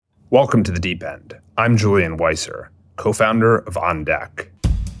Welcome to The Deep End. I'm Julian Weiser, co-founder of On Deck.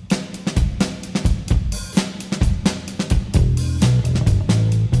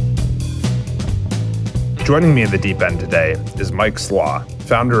 Joining me in The Deep End today is Mike Slagh,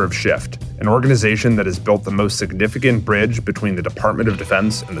 founder of Shift, an organization that has built the most significant bridge between the Department of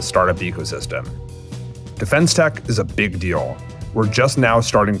Defense and the startup ecosystem. Defense tech is a big deal. We're just now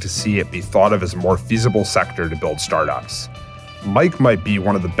starting to see it be thought of as a more feasible sector to build startups. Mike might be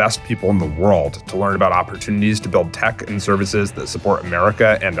one of the best people in the world to learn about opportunities to build tech and services that support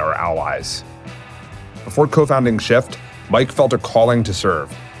America and our allies. Before co-founding Shift, Mike felt a calling to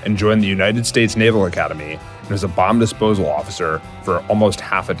serve and joined the United States Naval Academy and was a bomb disposal officer for almost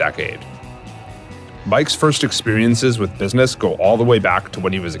half a decade. Mike's first experiences with business go all the way back to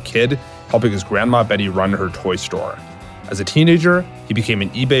when he was a kid, helping his grandma Betty run her toy store. As a teenager, he became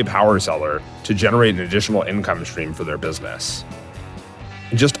an eBay power seller to generate an additional income stream for their business.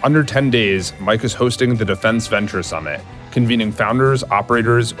 In just under 10 days, Mike is hosting the Defense Venture Summit, convening founders,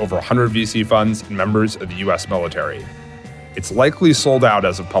 operators, over 100 VC funds, and members of the U.S. military. It's likely sold out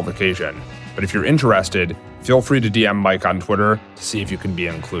as of publication, but if you're interested, feel free to DM Mike on Twitter to see if you can be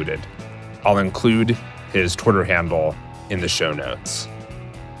included. I'll include his Twitter handle in the show notes.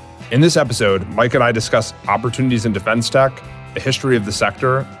 In this episode, Mike and I discuss opportunities in defense tech, the history of the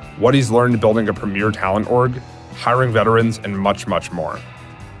sector, what he's learned building a premier talent org, hiring veterans, and much, much more.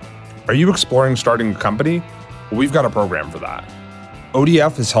 Are you exploring starting a company? Well, we've got a program for that.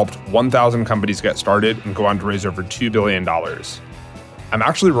 ODF has helped 1,000 companies get started and go on to raise over $2 billion. I'm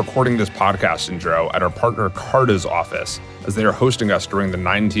actually recording this podcast intro at our partner Carta's office as they are hosting us during the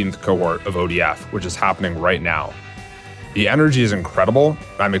 19th cohort of ODF, which is happening right now. The energy is incredible,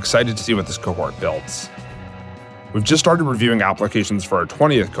 and I'm excited to see what this cohort builds. We've just started reviewing applications for our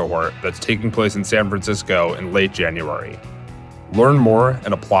 20th cohort that's taking place in San Francisco in late January. Learn more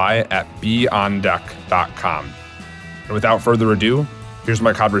and apply at beondeck.com. And without further ado, here's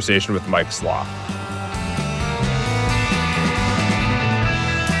my conversation with Mike Slagh.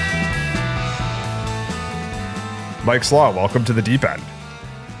 Mike Slagh, welcome to The Deep End.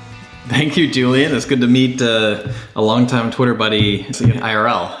 Thank you, Julian. It's good to meet a longtime Twitter buddy,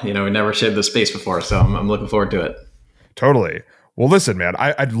 IRL. We never shared this space before, so I'm looking forward to it. Totally. Well, listen, man,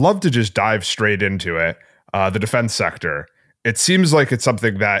 I'd love to just dive straight into it. The defense sector. It seems like it's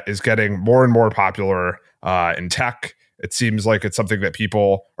something that is getting more and more popular in tech. It seems like it's something that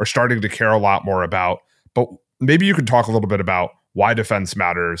people are starting to care a lot more about. But maybe you could talk a little bit about why defense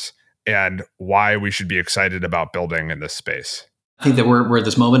matters and why we should be excited about building in this space. I think that we're at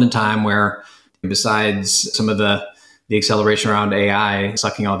this moment in time where, besides some of the acceleration around AI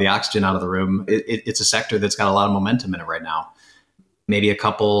sucking all the oxygen out of the room, it's a sector that's got a lot of momentum in it right now. Maybe a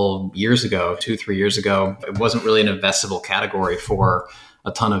couple years ago, 2-3 years ago, it wasn't really an investable category for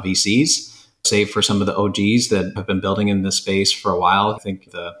a ton of VCs, save for some of the OGs that have been building in this space for a while. I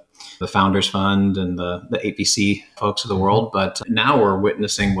think the Founders Fund and the 8VC folks of the world. But now we're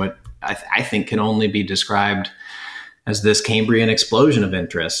witnessing what I think can only be described as this Cambrian explosion of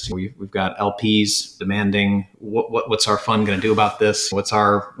interest. We've got LPs demanding what's our fund going to do about this? What's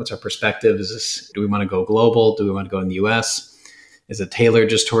our perspective? Do we want to go global? Do we want to go in the US? Is it tailored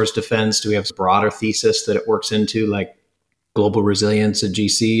just towards defense? Do we have a broader thesis that it works into, like global resilience at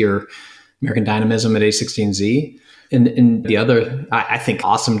GC or American dynamism at A16Z? And the other, I think,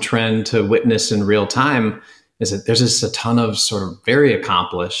 awesome trend to witness in real time is that there's just a ton of sort of very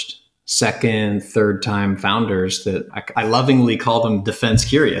accomplished second, third time founders that I lovingly call them defense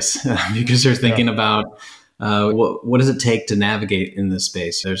curious because they're thinking about what does it take to navigate in this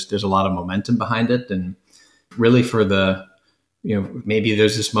space. There's a lot of momentum behind it, and really for the maybe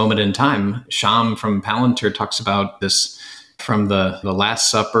there's this moment in time. Sham from Palantir talks about this from the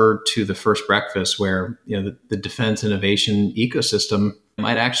Last Supper to the first breakfast, where the defense innovation ecosystem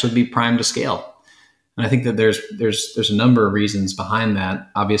might actually be primed to scale. And I think that there's a number of reasons behind that.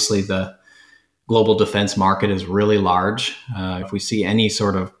 Obviously, the global defense market is really large. If we see any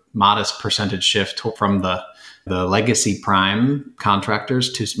sort of modest percentage shift from the legacy prime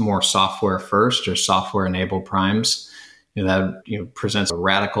contractors to more software first or software enabled primes, that presents a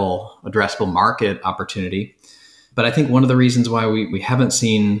radical addressable market opportunity. But I think one of the reasons why we haven't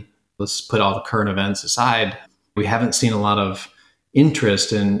seen, let's put all the current events aside, we haven't seen a lot of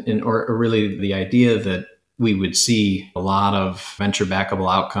interest in or really the idea that we would see a lot of venture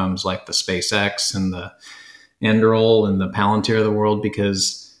backable outcomes like the SpaceX and the Anduril and the Palantir of the world,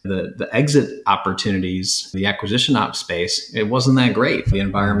 because the exit opportunities, the acquisition ops space, it wasn't that great. The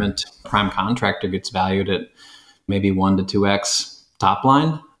environment prime contractor gets valued at maybe 1 to 2x top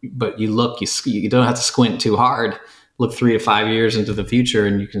line, but you don't have to squint too hard. look 3 to 5 years into the future,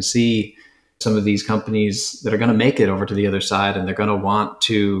 and you can see some of these companies that are going to make it over to the other side, and they're going to want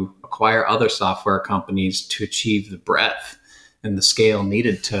to acquire other software companies to achieve the breadth and the scale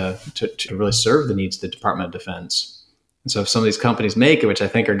needed to really serve the needs of the Department of Defense. And so if some of these companies make it, which I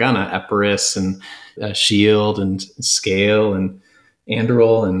think are going to, Epirus and Shield and Scale and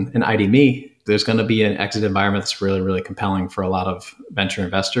Anduril and ID.me, there's going to be an exit environment that's really, really compelling for a lot of venture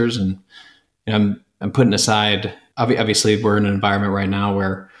investors. And I'm putting aside, obviously, we're in an environment right now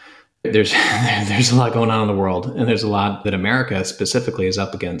where there's a lot going on in the world, and there's a lot that America specifically is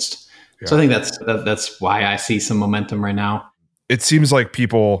up against. Yeah. So I think that's why I see some momentum right now. It seems like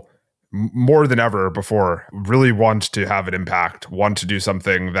people more than ever before really want to have an impact, want to do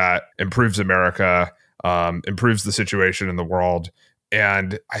something that improves America, improves the situation in the world.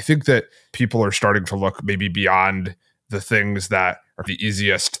 And I think that people are starting to look maybe beyond the things that are the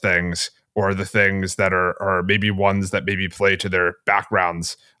easiest things, or the things that are maybe ones that maybe play to their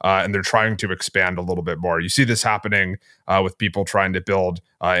backgrounds, and they're trying to expand a little bit more. You see this happening with people trying to build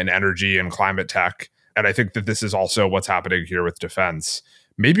in energy and climate tech. And I think that this is also what's happening here with defense.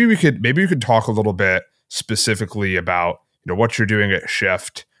 Maybe we could talk a little bit specifically about what you're doing at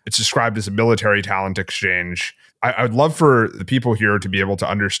Shift. It's described as a military talent exchange. I would love for the people here to be able to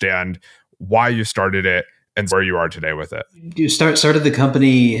understand why you started it and where you are today with it. You started the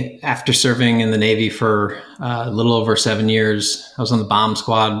company after serving in the Navy for a little over 7 years. I was on the bomb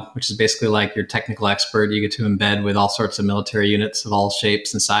squad, which is basically like your technical expert. You get to embed with all sorts of military units of all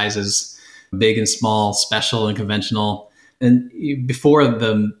shapes and sizes, big and small, special and conventional. And before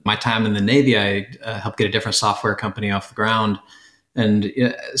my time in the Navy, I helped get a different software company off the ground. And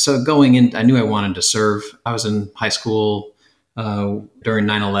so going in, I knew I wanted to serve. I was in high school during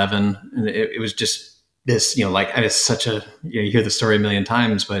 9/11, and it was just this, it's such a, you hear the story a million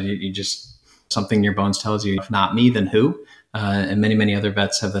times, but you just, something in your bones tells you, if not me, then who? And many, many other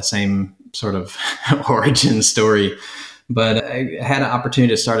vets have the same sort of origin story. But I had an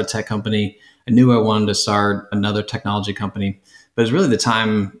opportunity to start a tech company. I knew I wanted to start another technology company, but it was really the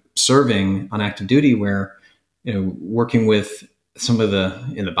time serving on active duty where, working with some of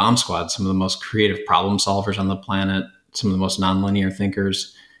in the bomb squad, some of the most creative problem solvers on the planet, some of the most nonlinear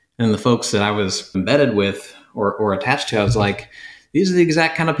thinkers, and the folks that I was embedded with or attached to, I was like, these are the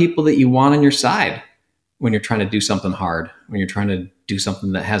exact kind of people that you want on your side when you're trying to do something hard, when you're trying to do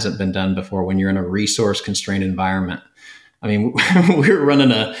something that hasn't been done before, when you're in a resource-constrained environment. I mean, we were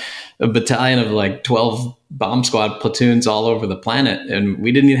running a battalion of like 12 bomb squad platoons all over the planet, and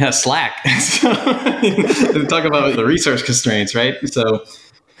we didn't even have Slack. So talk about the resource constraints, right? So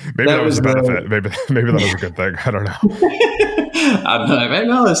maybe that was a benefit. Maybe that was a good thing. I don't know.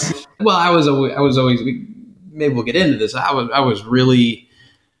 I was always. Maybe we'll get into this. I was really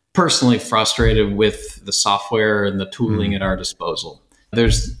personally frustrated with the software and the tooling at our disposal.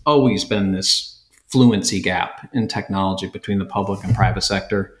 There's always been this fluency gap in technology between the public and private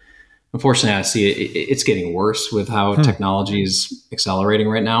sector. Unfortunately, I see it's getting worse with how technology is accelerating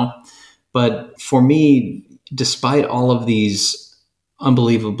right now. But for me, despite all of these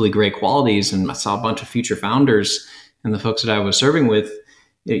unbelievably great qualities, and I saw a bunch of future founders and the folks that I was serving with,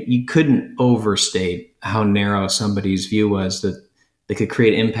 you couldn't overstate how narrow somebody's view was that they could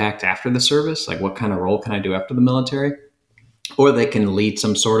create impact after the service. Like, what kind of role can I do after the military? Or they can lead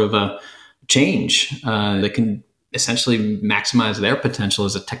some sort of a change that can essentially maximize their potential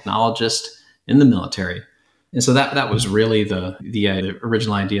as a technologist in the military. And so that was really the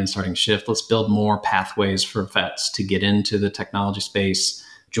original idea in starting Shift. Let's build more pathways for vets to get into the technology space,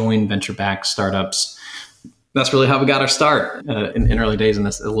 join venture-backed startups. That's really how we got our start in early days, and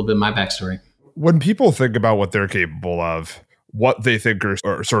that's a little bit of my backstory. When people think about what they're capable of, what they think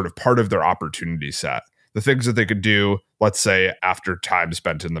are sort of part of their opportunity set, the things that they could do, let's say, after time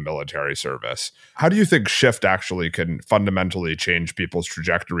spent in the military service. How do you think Shift actually can fundamentally change people's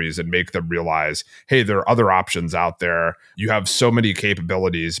trajectories and make them realize, hey, there are other options out there. You have so many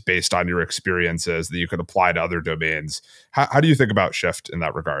capabilities based on your experiences that you could apply to other domains. How do you think about Shift in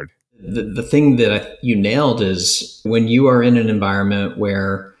that regard? The thing that you nailed is when you are in an environment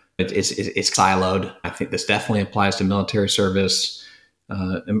where it's siloed. I think this definitely applies to military service,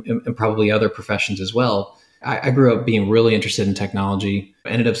 and probably other professions as well. I grew up being really interested in technology. I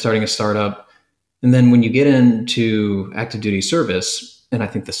ended up starting a startup. And then when you get into active duty service, and I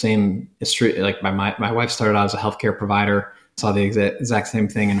think the same is true, like my wife started out as a healthcare provider, saw the exact same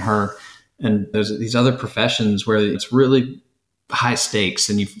thing in her. And there's these other professions where it's really high stakes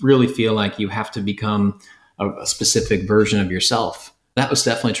and you really feel like you have to become a specific version of yourself. That was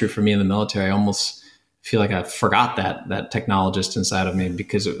definitely true for me in the military. I feel like I forgot that technologist inside of me,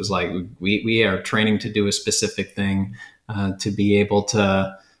 because it was like we are training to do a specific thing, to be able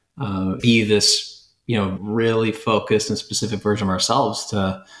to be this, really focused and specific version of ourselves,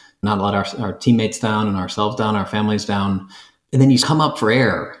 to not let our teammates down and ourselves down, our families down. And then you come up for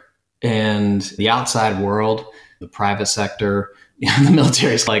air, and the outside world, the private sector, the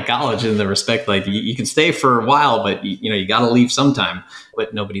military is like college in the respect, like you can stay for a while, but you got to leave sometime,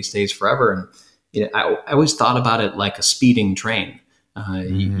 but nobody stays forever. And I always thought about it like a speeding train.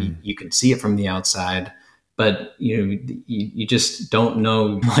 You can see it from the outside, but you just don't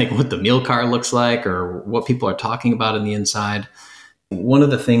know like what the meal cart looks like or what people are talking about in the inside. One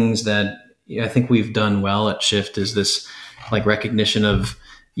of the things that I think we've done well at Shift is this like recognition of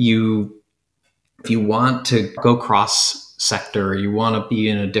if you want to go cross sector, you want to be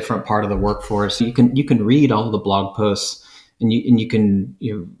in a different part of the workforce, you can read all the blog posts, and you can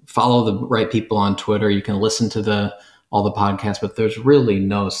follow the right people on Twitter, you can listen to all the podcasts, but there's really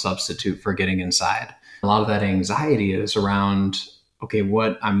no substitute for getting inside. A lot of that anxiety is around, okay,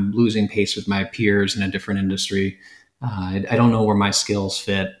 what I'm losing pace with my peers in a different industry. I don't know where my skills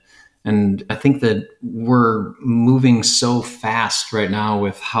fit. And I think that we're moving so fast right now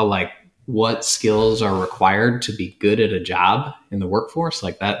with how what skills are required to be good at a job in the workforce,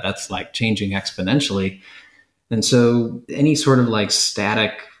 like that's like changing exponentially. And so any sort of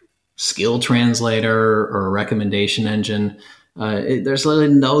static skill translator or recommendation engine, there's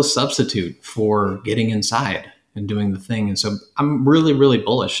literally no substitute for getting inside and doing the thing. And so I'm really, really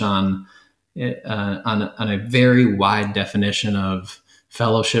bullish on a very wide definition of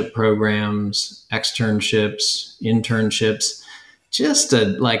fellowship programs, externships, internships, just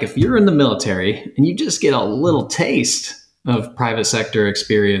if you're in the military and you just get a little taste of private sector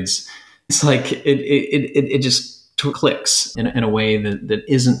experience, it's like it just clicks in a way that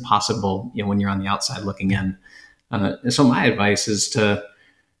isn't possible when you're on the outside looking in. And so my advice is to,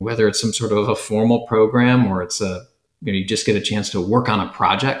 whether it's some sort of a formal program or it's you just get a chance to work on a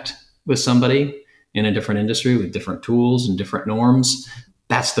project with somebody in a different industry with different tools and different norms,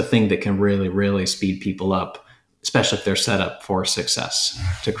 that's the thing that can really, really speed people up, especially if they're set up for success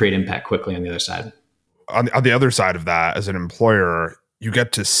to create impact quickly on the other side. On the other side of that, as an employer, you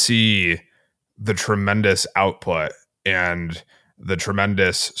get to see the tremendous output and the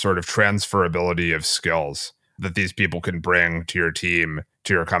tremendous sort of transferability of skills that these people can bring to your team,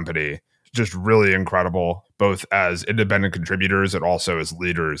 to your company. Just really incredible, both as independent contributors and also as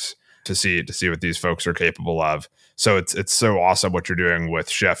leaders, to see what these folks are capable of. So it's so awesome what you're doing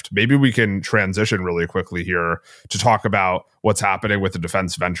with Shift. Maybe we can transition really quickly here to talk about what's happening with the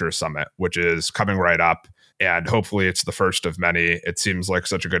Defense Ventures Summit, which is coming right up. And hopefully it's the first of many. It seems like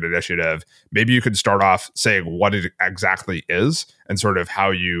such a good initiative. Maybe you could start off saying what it exactly is and sort of how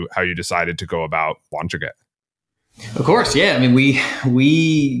you decided to go about launching it. Of course, yeah. I mean,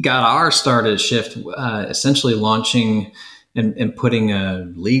 we got our start at Shift essentially launching and putting a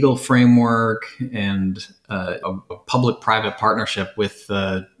legal framework and a public-private partnership with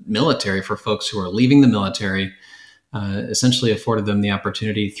the military for folks who are leaving the military, essentially afforded them the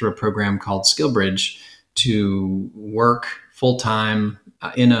opportunity through a program called SkillBridge to work full-time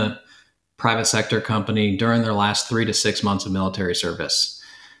in a private sector company during their last 3 to 6 months of military service.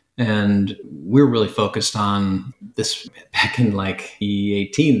 And we're really focused on this. Back in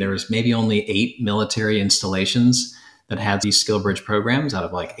 2018, there was maybe only 8 military installations that had these SkillBridge programs out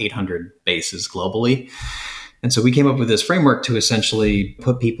of 800 bases globally. And so we came up with this framework to essentially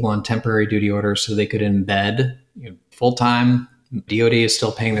put people on temporary duty orders so they could embed full-time. DoD is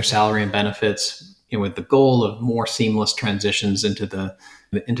still paying their salary and benefits, with the goal of more seamless transitions into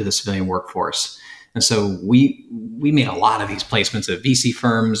the civilian workforce. And so we made a lot of these placements at VC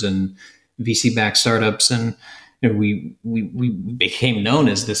firms and VC-backed startups, and we became known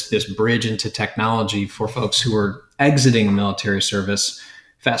as this bridge into technology for folks who are exiting military service.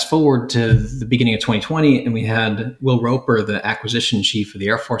 Fast forward to the beginning of 2020, and we had Will Roper, the acquisition chief of the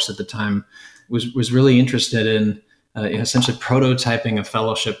Air Force at the time, was really interested in essentially prototyping a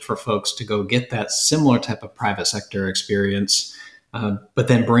fellowship for folks to go get that similar type of private sector experience, but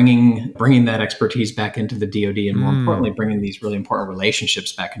then bringing that expertise back into the DoD, and more importantly, bringing these really important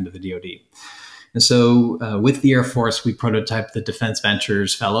relationships back into the DoD. And so with the Air Force, we prototyped the Defense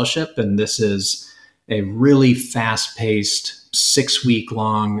Ventures Fellowship, and this is a really fast-paced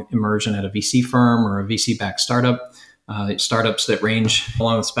 6-week-long immersion at a VC firm or a VC-backed startup. Startups that range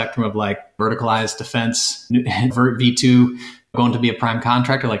along the spectrum of verticalized defense, V2, going to be a prime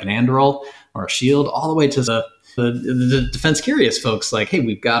contractor like an Anduril or a Shield, all the way to the defense curious folks hey,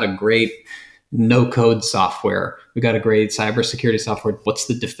 we've got a great no code software. We've got a great cybersecurity software. What's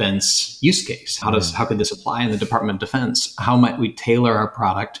the defense use case? How could this apply in the Department of Defense? How might we tailor our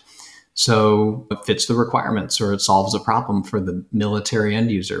product so it fits the requirements or it solves a problem for the military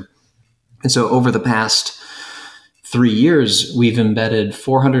end user? And so over the past 3 years, we've embedded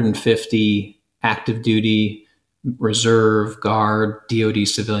 450 active duty, reserve, guard, DoD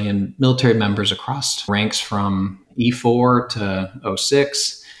civilian military members across ranks from E4 to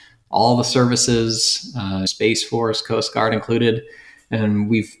O6, all the services, Space Force, Coast Guard included. And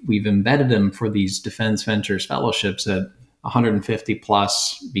we've embedded them for these Defense Ventures fellowships at 150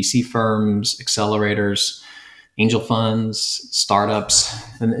 plus VC firms, accelerators, angel funds, startups,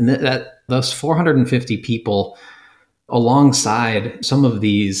 and those 450 people alongside some of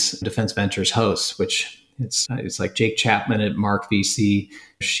these Defense Ventures hosts, which it's like Jake Chapman at Mark VC,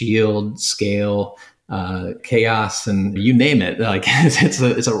 Shield, Scale, Chaos, and you name it. Like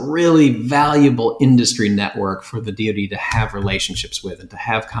it's a really valuable industry network for the DoD to have relationships with and to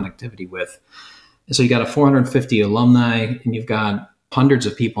have connectivity with. And so you got a 450 alumni, and you've got hundreds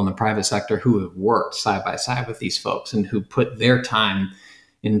of people in the private sector who have worked side by side with these folks and who put their time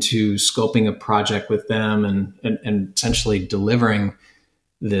into scoping a project with them and essentially delivering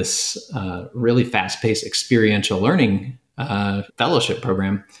this really fast-paced experiential learning fellowship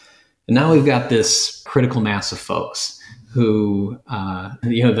program. And now we've got this critical mass of folks who,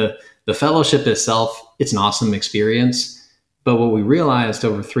 the fellowship itself, it's an awesome experience. But what we realized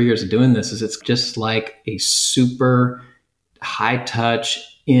over 3 years of doing this is it's just like a super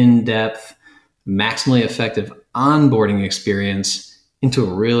high-touch, in-depth, maximally effective onboarding experience into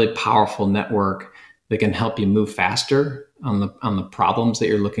a really powerful network that can help you move faster on the problems that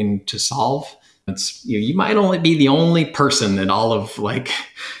you're looking to solve. You might only be the only person in all of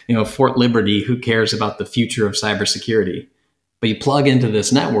Fort Liberty who cares about the future of cybersecurity, but you plug into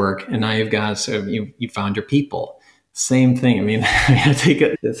this network and now you found your people. Same thing. I mean, I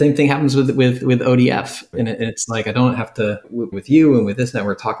think the same thing happens with ODF, and it's like I don't have to with you and with this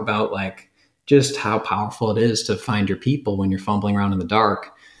network talk about just how powerful it is to find your people when you're fumbling around in the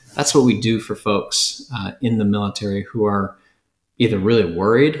dark. That's what we do for folks in the military who are either really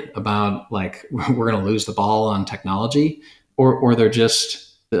worried about we're going to lose the ball on technology, or they're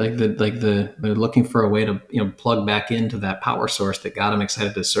just they're looking for a way to plug back into that power source that got them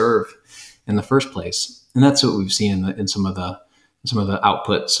excited to serve in the first place. And that's what we've seen in some of the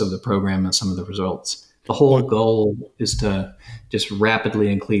outputs of the program and some of the results. The whole goal is to just rapidly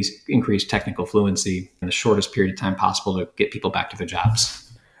increase technical fluency in the shortest period of time possible to get people back to their jobs.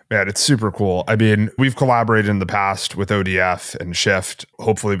 Man, it's super cool. I mean, we've collaborated in the past with ODF and Shift.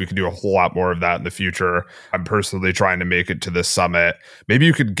 Hopefully we can do a whole lot more of that in the future. I'm personally trying to make it to this summit. Maybe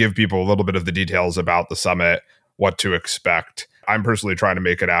you could give people a little bit of the details about the summit, what to expect. I'm personally trying to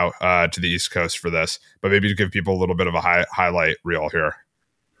make it out to the East Coast for this, but maybe to give people a little bit of a highlight reel here.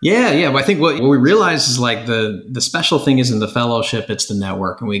 Yeah. Well, I think what we realize is the special thing isn't the fellowship, it's the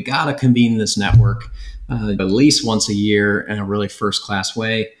network. And we got to convene this network at least once a year in a really first class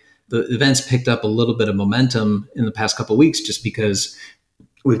way. The event's picked up a little bit of momentum in the past couple of weeks just because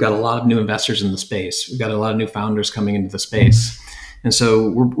we've got a lot of new investors in the space. We've got a lot of new founders coming into the space. And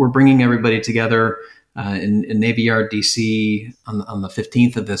so we're bringing everybody together in Navy Yard, DC on the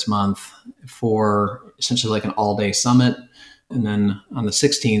 15th of this month for essentially an all-day summit. And then on the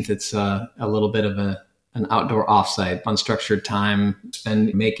 16th, it's a little bit of an outdoor offsite, unstructured time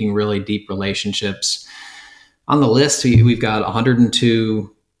spent making really deep relationships. On the list, we've got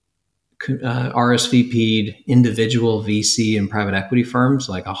 102 RSVP'd individual VC and private equity firms,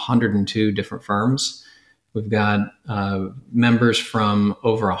 102 different firms. We've got members from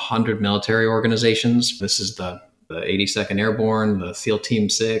over 100 military organizations. This is the 82nd Airborne, the SEAL Team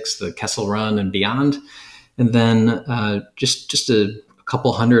 6, the Kessel Run, and beyond. And then just a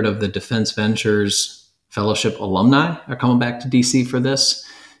couple hundred of the Defense Ventures Fellowship alumni are coming back to DC for this.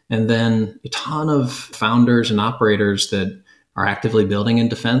 And then a ton of founders and operators that are actively building in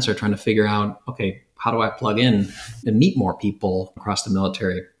defense are trying to figure out, okay, how do I plug in and meet more people across the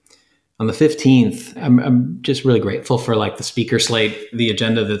military? On the 15th, I'm just really grateful for the speaker slate, the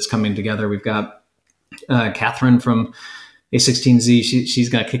agenda that's coming together. We've got Catherine from A16Z. She's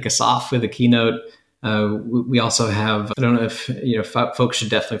going to kick us off with a keynote. We also have, I don't know if folks should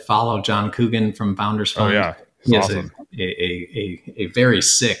definitely follow John Coogan from Founders Fund. Oh yeah, he has awesome. a very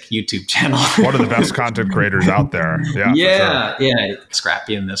sick YouTube channel. One of the best content creators out there. Yeah.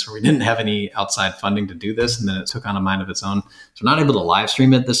 Scrappy in this, where we didn't have any outside funding to do this, and then it took on a mind of its own. So we're not able to live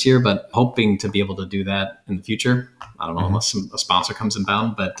stream it this year, but hoping to be able to do that in the future. I don't know unless a sponsor comes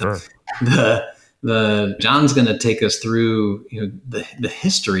inbound, but sure. The John's going to take us through the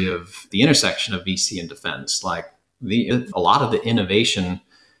history of the intersection of VC and defense. Like a lot of the innovation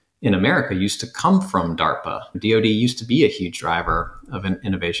in America used to come from DARPA. DoD used to be a huge driver of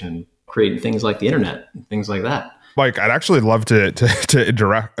innovation, creating things like the internet and things like that. Mike, I'd actually love to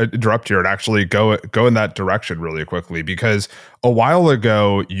interrupt here and actually go in that direction really quickly, because a while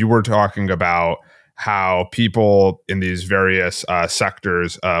ago you were talking about how people in these various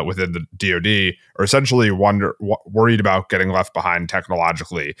sectors within the DoD are essentially worried about getting left behind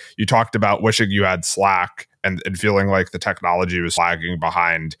technologically. You talked about wishing you had Slack and feeling like the technology was lagging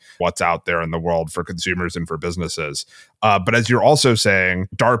behind what's out there in the world for consumers and for businesses. But as you're also saying,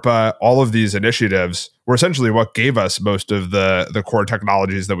 DARPA, all of these initiatives were essentially what gave us most of the core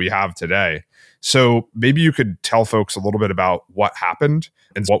technologies that we have today. So maybe you could tell folks a little bit about what happened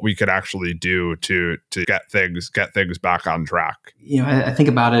and what we could actually do to get things back on track. I think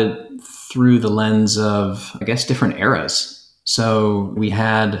about it through the lens of, I guess, different eras. So we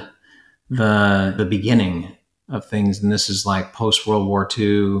had the beginning of things, and this is like post World War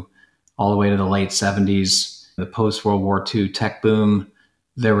II, all the way to the late 70s, the post World War II tech boom.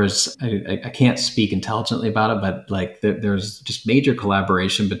 There was, I can't speak intelligently about it, but like there's just major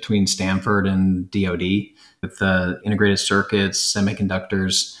collaboration between Stanford and DoD with the integrated circuits,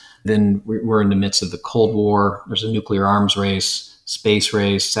 semiconductors. Then we're in the midst of the Cold War. There's a nuclear arms race, space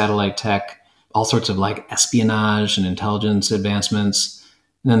race, satellite tech, all sorts of like espionage and intelligence advancements.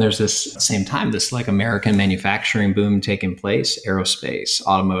 And then there's this, at the same time, this like American manufacturing boom taking place, aerospace,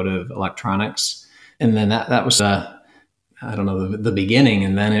 automotive, electronics. And then that was the beginning.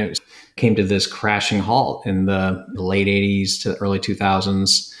 And then it came to this crashing halt in the late 80s to early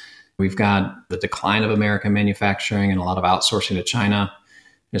 2000s. We've got the decline of American manufacturing and a lot of outsourcing to China.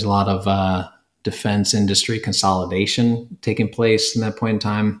 There's a lot of defense industry consolidation taking place in that point in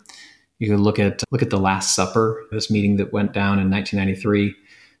time. You can look at the Last Supper, this meeting that went down in 1993,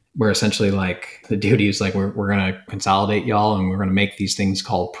 where essentially like the DoD is like, we're going to consolidate y'all and we're going to make these things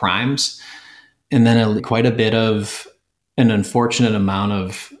called primes. And then quite a bit of an unfortunate amount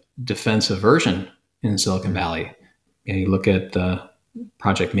of defense aversion in Silicon Valley. You look at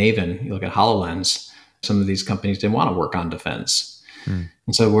Project Maven, you look at HoloLens, some of these companies didn't want to work on defense. And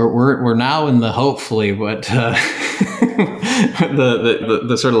so we're now in the hopefully what the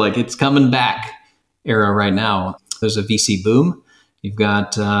sort of like it's coming back era right now. There's a VC boom. You've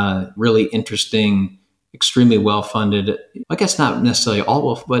got really interesting, extremely well-funded, I guess not necessarily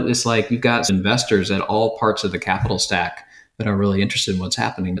all, but it's like you've got investors at all parts of the capital stack that are really interested in what's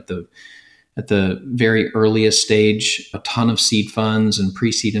happening at the very earliest stage. A ton of seed funds and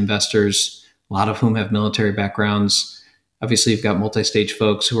pre-seed investors, a lot of whom have military backgrounds. Obviously, you've got multi-stage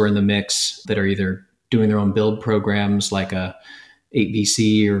folks who are in the mix that are either doing their own build programs like a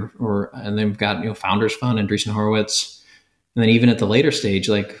 8VC or and then we've got Founders Fund, Andreessen Horowitz. And then even at the later stage,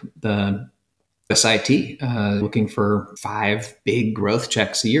 like the SIT, looking for 5 big growth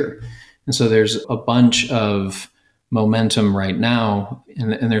checks a year. And so there's a bunch of momentum right now.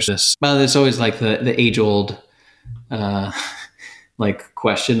 And there's this, well, there's always like the age old, like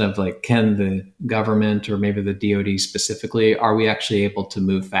question of like, can the government or maybe the DoD specifically, are we actually able to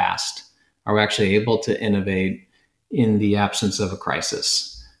move fast? Are we actually able to innovate in the absence of a crisis?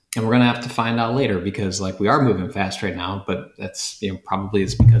 And we're going to have to find out later, because like we are moving fast right now, but that's probably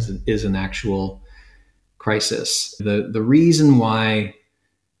it's because it is an actual crisis. The reason why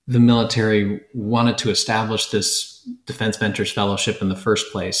the military wanted to establish this Defense Ventures Fellowship in the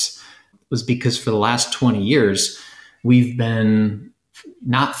first place was because for the last 20 years, we've been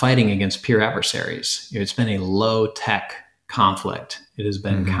not fighting against peer adversaries. It's been a low tech conflict. It has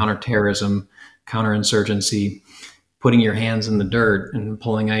been counterterrorism, counterinsurgency, putting your hands in the dirt and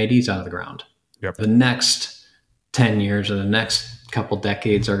pulling IEDs out of the ground. Yep. The next 10 years or the next couple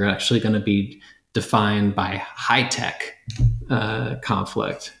decades are actually going to be defined by high-tech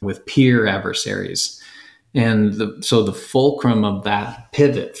conflict with peer adversaries. And so the fulcrum of that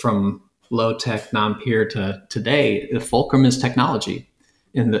pivot from low-tech, non-peer to today, the fulcrum is technology.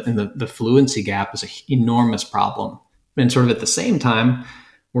 And the fluency gap is an enormous problem. And sort of at the same time,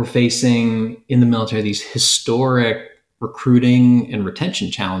 we're facing in the military these historic recruiting and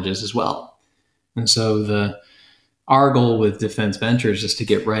retention challenges as well. And so our goal with Defense Ventures is to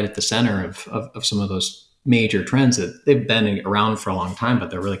get right at the center of some of those major trends that they've been around for a long time,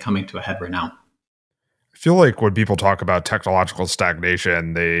 but they're really coming to a head right now. I feel like when people talk about technological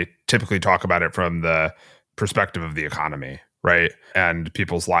stagnation, they typically talk about it from the perspective of the economy, right? And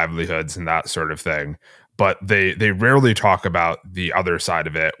people's livelihoods and that sort of thing. But they rarely talk about the other side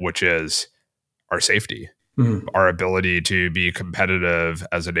of it, which is our safety, our ability to be competitive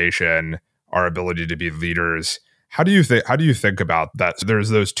as a nation, our ability to be leaders. How do you think about that? So there's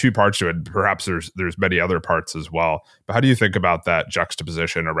those two parts to it. Perhaps there's many other parts as well. But how do you think about that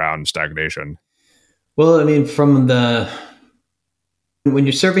juxtaposition around stagnation? Well, I mean, when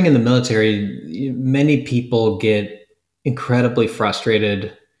you're serving in the military, many people get incredibly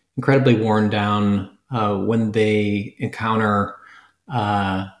frustrated, incredibly worn down when they encounter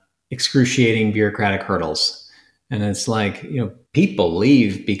excruciating bureaucratic hurdles. And it's like, people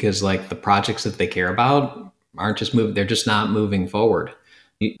leave because like the projects that they care about aren't just moving, they're just not moving forward.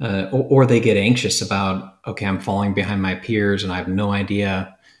 Or they get anxious about, okay, I'm falling behind my peers and I have no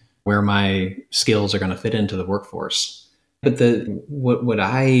idea where my skills are going to fit into the workforce. But what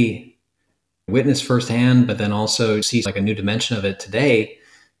I witnessed firsthand, but then also see like a new dimension of it today,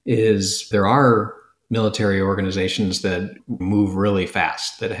 is there are military organizations that move really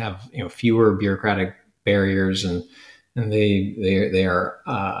fast, that have fewer bureaucratic barriers, and they are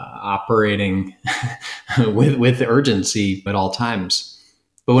operating with urgency at all times.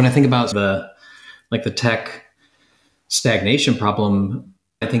 But when I think about the tech stagnation problem,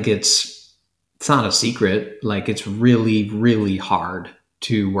 I think it's not a secret. Like, it's really, really hard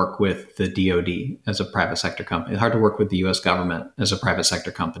to work with the DoD as a private sector company. It's hard to work with the US government as a private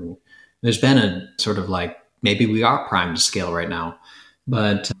sector company. There's been a sort of like, maybe we are primed to scale right now,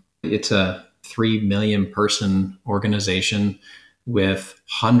 but it's a 3 million person organization with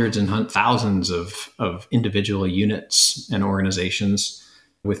hundreds and thousands of individual units and organizations,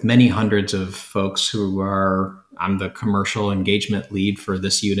 with many hundreds of folks who are, I'm the commercial engagement lead for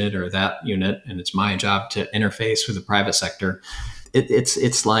this unit or that unit, and it's my job to interface with the private sector.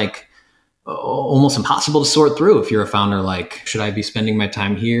 It's like almost impossible to sort through if you're a founder. Like, should I be spending my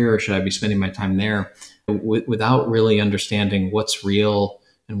time here or should I be spending my time there? Without really understanding what's real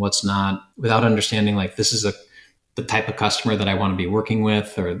and what's not, without understanding like this is the type of customer that I want to be working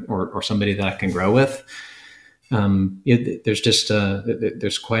with, or somebody that I can grow with. There's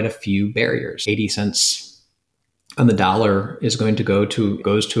quite a few barriers. 80 cents on the dollar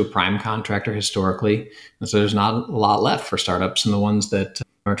goes to a prime contractor historically. And so there's not a lot left for startups and the ones that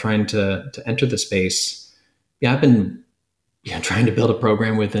are trying to enter the space. Yeah, I've been trying to build a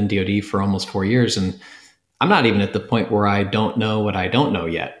program within DoD for almost 4 years, and I'm not even at the point where I don't know what I don't know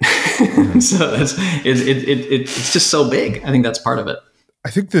yet. So it's just so big. I think that's part of it. I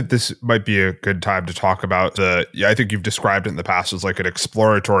think that this might be a good time to talk about I think you've described it in the past as like an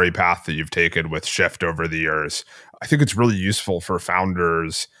exploratory path that you've taken with Shift over the years. I think it's really useful for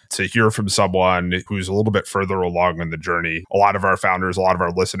founders to hear from someone who's a little bit further along in the journey. A lot of our founders, a lot of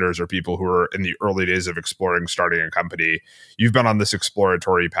our listeners are people who are in the early days of exploring starting a company. You've been on this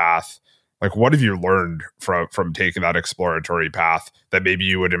exploratory path. Like, what have you learned from taking that exploratory path that maybe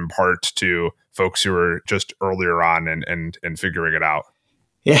you would impart to folks who are just earlier on and figuring it out?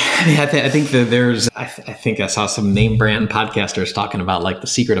 Yeah, I think that I think I saw some name brand podcasters talking about like the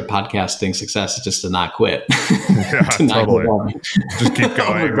secret of podcasting success is just to not quit. Yeah, totally. Just keep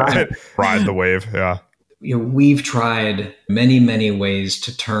going, ride the wave. Yeah. We've tried many, many ways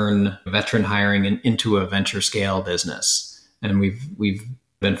to turn veteran hiring into a venture scale business. And we've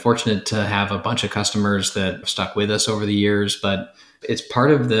been fortunate to have a bunch of customers that have stuck with us over the years, but it's part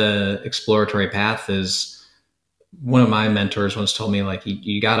of the exploratory path. Is one of my mentors once told me, like,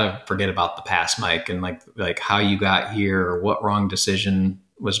 you got to forget about the past, Mike, and like how you got here, or what wrong decision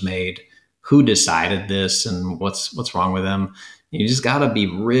was made, who decided this, and what's wrong with them. You just got to be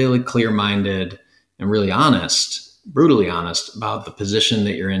really clear-minded and really honest, brutally honest about the position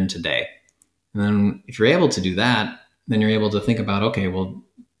that you're in today. And then if you're able to do that, then you're able to think about, okay, well,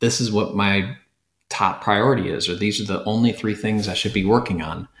 this is what my top priority is, or these are the only 3 things I should be working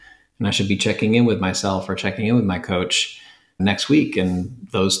on. And I should be checking in with myself or checking in with my coach next week. And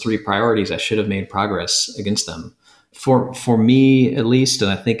those 3 priorities, I should have made progress against them. For me, at least, and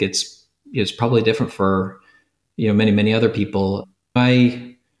I think it's probably different for many other people.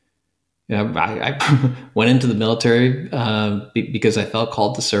 I went into the military because I felt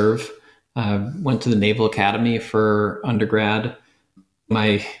called to serve. Went to the Naval Academy for undergrad.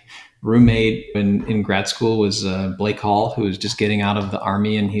 My roommate in grad school was Blake Hall, who was just getting out of the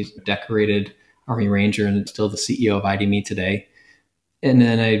Army, and he's a decorated Army Ranger and still the CEO of IDMe today. And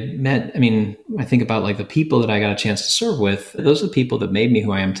then I think about like the people that I got a chance to serve with. Those are the people that made me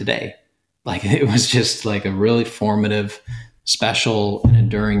who I am today. Like, it was just like a really formative, special, and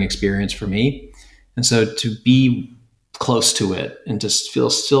enduring experience for me. And so to be close to it and to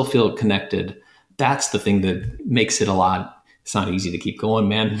still feel connected, that's the thing that makes it a lot. It's not easy to keep going,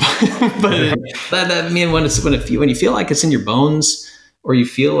 man. But when you feel like it's in your bones, or you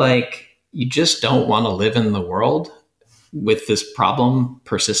feel like you just don't want to live in the world with this problem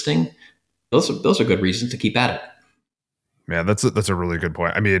persisting, those are good reasons to keep at it. Man, that's a really good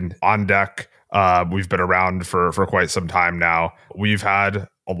point. I mean, on deck, we've been around for quite some time now. We've had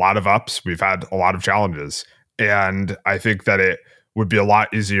a lot of ups. We've had a lot of challenges. And I think that it would be a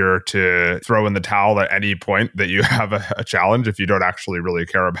lot easier to throw in the towel at any point that you have a challenge if you don't actually really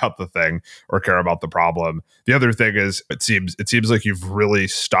care about the thing or care about the problem. The other thing is it seems like you've really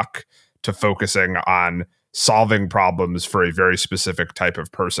stuck to focusing on solving problems for a very specific type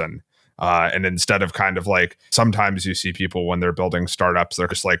of person. And instead of kind of like, sometimes you see people when they're building startups, they're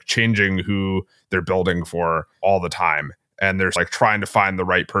just like changing who they're building for all the time. And they're like trying to find the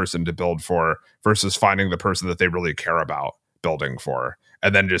right person to build for versus finding the person that they really care about building for.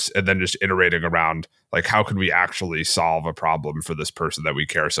 And then just iterating around, like, how can we actually solve a problem for this person that we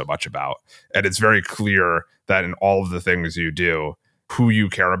care so much about? And it's very clear that in all of the things you do, who you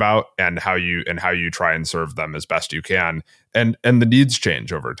care about and how you try and serve them as best you can. And the needs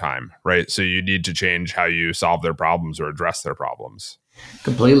change over time, right? So you need to change how you solve their problems or address their problems.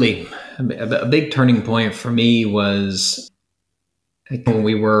 Completely. A big turning point for me was when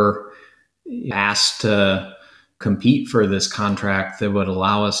we were asked to compete for this contract that would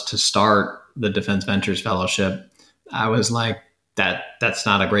allow us to start the Defense Ventures Fellowship. I was like, that's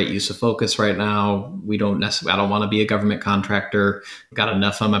not a great use of focus right now. I don't want to be a government contractor. I've got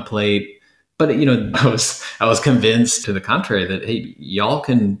enough on my plate. But I was convinced to the contrary that, hey, y'all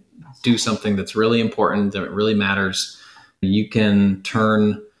can do something that's really important, that really matters. You can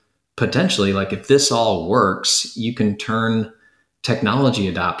turn potentially, like, if this all works, you can turn technology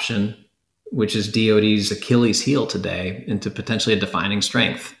adoption, which is DoD's Achilles heel today, into potentially a defining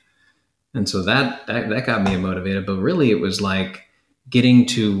strength. And so that got me motivated. But really, it was like getting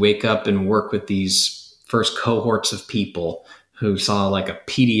to wake up and work with these first cohorts of people who saw like a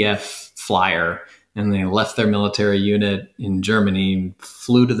PDF flyer and they left their military unit in Germany and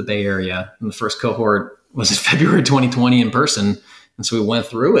flew to the Bay Area. And the first cohort was in February 2020 in person. And so we went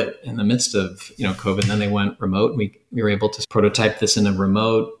through it in the midst of COVID. And then they went remote. We were able to prototype this in a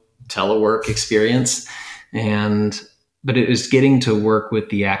remote telework experience. But it was getting to work with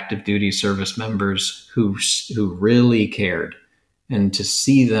the active duty service members who really cared, and to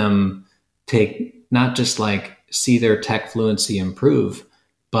see them not just like see their tech fluency improve,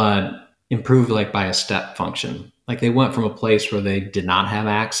 but improve like by a step function. Like they went from a place where they did not have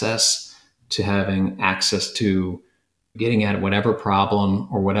access to having access to getting at whatever problem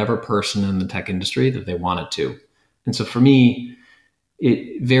or whatever person in the tech industry that they wanted to. And so for me,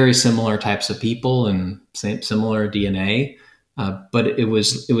 very similar types of people and similar DNA, but it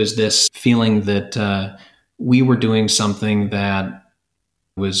was this feeling that we were doing something that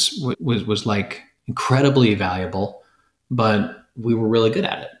was like incredibly valuable, but we were really good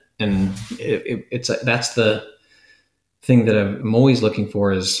at it. And that's the thing that I'm always looking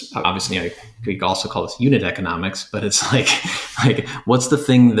for is, obviously, we could also call this unit economics, but it's like what's the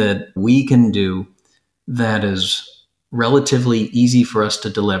thing that we can do that is relatively easy for us to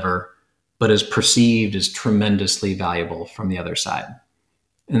deliver, but is perceived as tremendously valuable from the other side.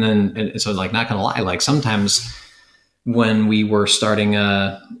 And so, like, not gonna lie, like sometimes when we were starting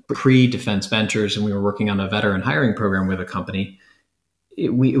a pre-defense ventures and we were working on a veteran hiring program with a company,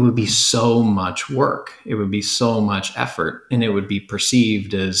 it would be so much work. It would be so much effort, and it would be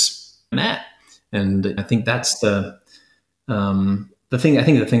perceived as net. And I think that's the thing. I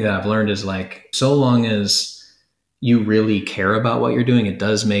think the thing that I've learned is, like, so long as you really care about what you're doing, it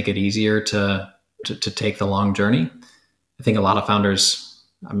does make it easier to take the long journey. I think a lot of founders,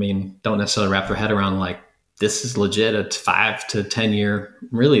 don't necessarily wrap their head around, like, this is legit a 5 to 10 year,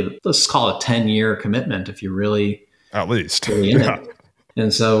 really, let's call it 10-year commitment if you really, at least, really in it.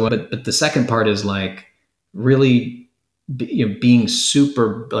 And so, but the second part is like really being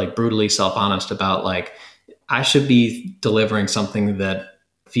super, like, brutally self-honest about, like, I should be delivering something that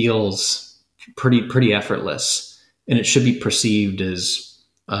feels pretty effortless, and it should be perceived as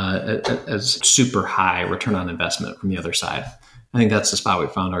super high return on investment from the other side. I think that's the spot we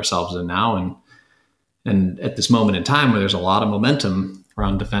found ourselves in now, and at this moment in time where there's a lot of momentum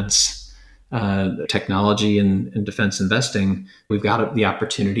around defense technology and defense investing, we've got the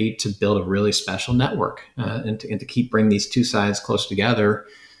opportunity to build a really special network and to keep bringing these two sides close together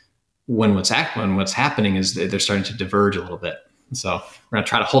when what's happening is they're starting to diverge a little bit. So we're going to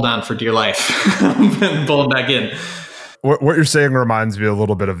try to hold on for dear life and pull them back in. What you're saying reminds me a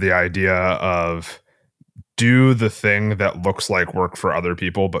little bit of the idea of do the thing that looks like work for other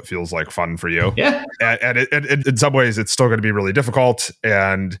people but feels like fun for you. Yeah. And in some ways, it's still going to be really difficult,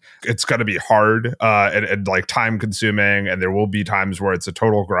 and it's going to be hard and like time consuming, and there will be times where it's a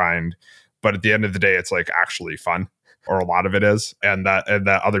total grind. But at the end of the day, it's like actually fun. or a lot of it is, and that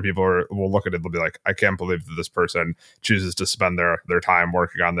other people will look at it, they'll be like, I can't believe that this person chooses to spend their time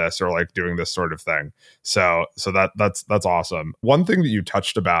working on this or like doing this sort of thing. So that's awesome. One thing that you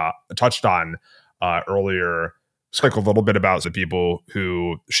touched on earlier, just like a little bit about the people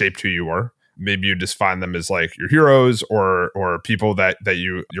who shaped who you were. Maybe you just find them as like your heroes or people that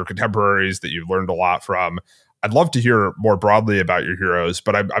your contemporaries that you learned a lot from. I'd love to hear more broadly about your heroes,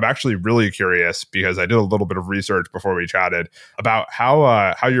 but I'm actually really curious because I did a little bit of research before we chatted about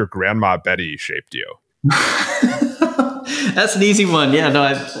how your grandma Betty shaped you. That's an easy one. Yeah,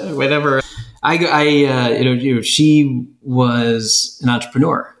 no, whatever. She was an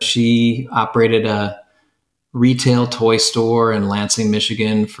entrepreneur. She operated a retail toy store in Lansing,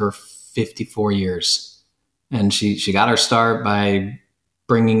 Michigan for 54 years. And she got her start by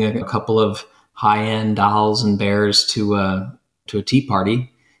bringing a couple of high-end dolls and bears to a tea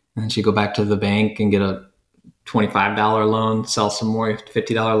party. And she'd go back to the bank and get a $25 loan, sell some more,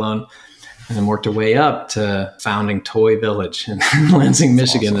 $50 loan, and then worked her way up to founding Toy Village in Lansing,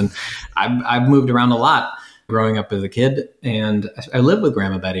 Michigan. Awesome. And I've moved around a lot growing up as a kid. And I lived with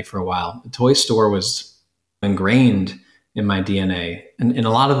Grandma Betty for a while. The toy store was ingrained in my DNA. And a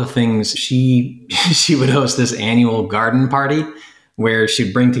lot of the things, she would host this annual garden party where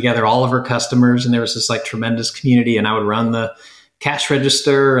she'd bring together all of her customers, and there was this like tremendous community, and I would run the cash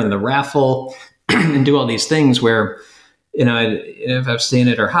register and the raffle and do all these things where, if I was staying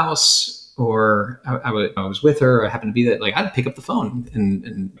at her house or I was with her, I happened to be there, like I'd pick up the phone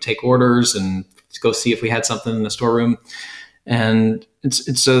and take orders and go see if we had something in the storeroom. And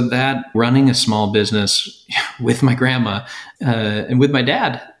it's so that running a small business with my grandma and with my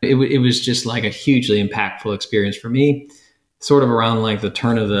dad, it was just like a hugely impactful experience for me, sort of around like the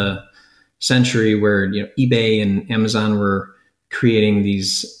turn of the century where, eBay and Amazon were creating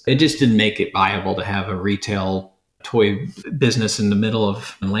these. It just didn't make it viable to have a retail toy business in the middle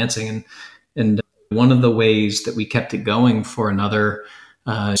of Lansing. And one of the ways that we kept it going for another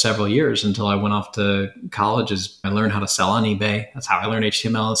several years until I went off to college is I learned how to sell on eBay. That's how I learned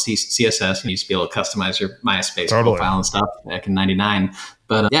HTML and CSS. You used to be able to customize your MySpace profile and stuff back in 99.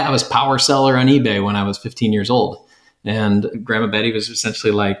 But I was power seller on eBay when I was 15 years old. And Grandma Betty was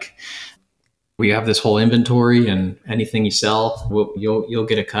essentially like, we have this whole inventory and anything you sell, you'll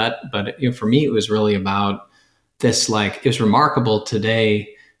get a cut. But for me, it was really about this, like, it was remarkable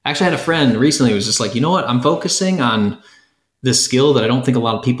today. I actually had a friend recently who was just like, you know what, I'm focusing on this skill that I don't think a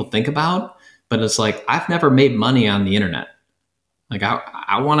lot of people think about, but it's like, I've never made money on the internet. Like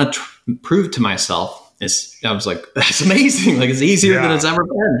I want to prove to myself. I was like, that's amazing. Like it's easier than it's ever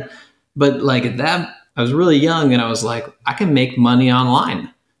been. But like at that, I was really young and I was like, I can make money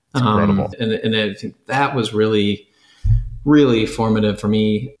online. Incredible. And I think that was really, really formative for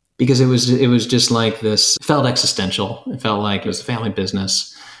me because it was just like this, it felt existential. It felt like it was a family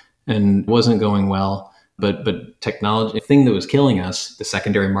business and wasn't going well. But technology, the thing that was killing us, the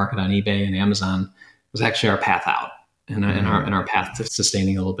secondary market on eBay and Amazon, was actually our path out and our path to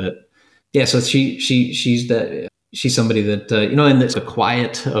sustaining a little bit. Yeah. So she's somebody that, in the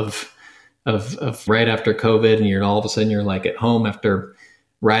quiet of right after COVID, and you're all of a sudden you're like at home after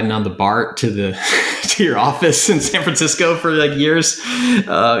riding on the BART to your office in San Francisco for like years.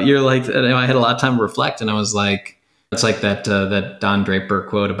 You're like, and I had a lot of time to reflect, and I was like, it's like that Don Draper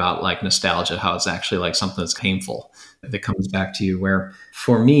quote about like nostalgia, how it's actually like something that's painful that comes back to you. Where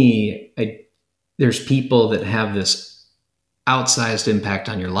for me, there's people that have this outsized impact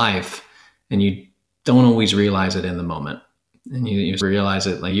on your life, and you don't always realize it in the moment, and you realize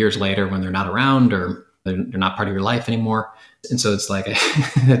it like years later when they're not around or they're not part of your life anymore. And so it's like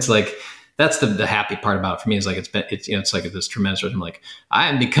that's the happy part about it for me is like it's like this tremendous. I'm like, I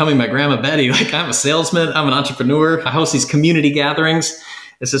am becoming my Grandma Betty. Like I'm a salesman, I'm an entrepreneur. I host these community gatherings.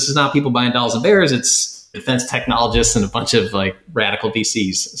 This is not people buying dolls and bears. It's defense technologists and a bunch of like radical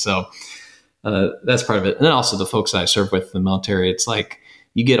VCs. So that's part of it. And then also the folks I serve with in the military. It's like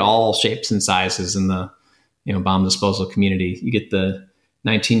you get all shapes and sizes in the bomb disposal community. You get the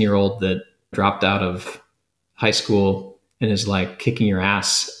 19-year-old that dropped out of high school and is like kicking your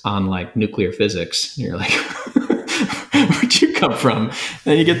ass on like nuclear physics. And you're like, where'd you come from?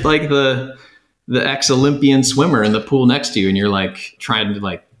 And you get like the ex-Olympian swimmer in the pool next to you. And you're like trying to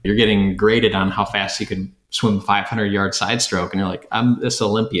like, you're getting graded on how fast you can swim a 500-yard side stroke. And you're like, I'm this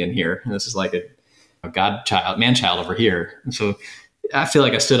Olympian here. And this is like a man-child over here. And so I feel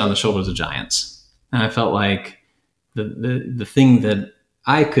like I stood on the shoulders of giants. And I felt like the thing that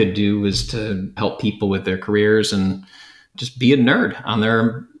I could do was to help people with their careers and just be a nerd on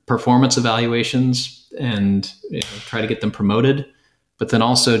their performance evaluations and try to get them promoted, but then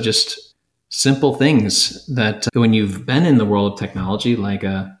also just simple things that when you've been in the world of technology, like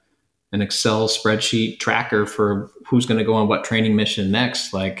an Excel spreadsheet tracker for who's going to go on what training mission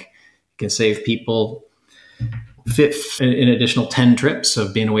next, like it can save people fit an additional 10 trips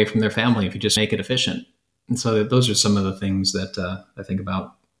of being away from their family if you just make it efficient. And so those are some of the things that I think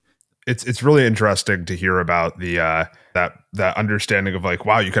about. It's really interesting to hear about the that understanding of like,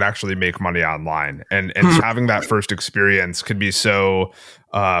 wow, you could actually make money online, and having that first experience can be so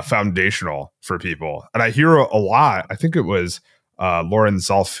foundational for people. And I hear a lot. I think it was Lauren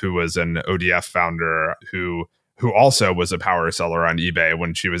Zelf, who was an ODF founder, who also was a power seller on eBay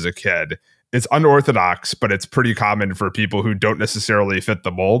when she was a kid. It's unorthodox, but it's pretty common for people who don't necessarily fit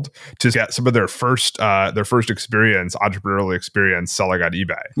the mold to get some of their first experience, entrepreneurial experience, selling on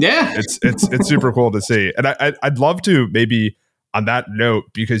eBay. Yeah, it's super cool to see. And I'd love to maybe on that note,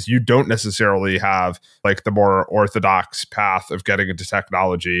 because you don't necessarily have like the more orthodox path of getting into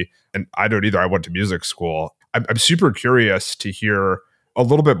technology, and I don't either. I went to music school. I'm super curious to hear a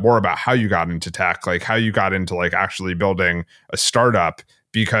little bit more about how you got into tech, like how you got into like actually building a startup,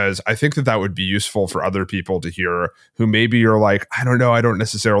 because I think that would be useful for other people to hear who maybe are like, I don't know, I don't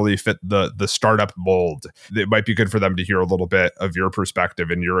necessarily fit the startup mold. It might be good for them to hear a little bit of your perspective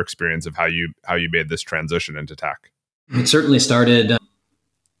and your experience of how you made this transition into tech. It certainly started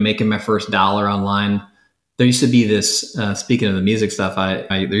making my first dollar online. There used to be this, speaking of the music stuff,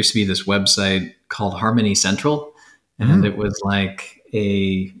 there used to be this website called Harmony Central, and it was like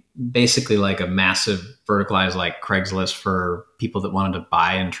basically like a massive verticalized like Craigslist for people that wanted to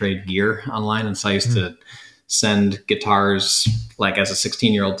buy and trade gear online. And so I used to send guitars like as a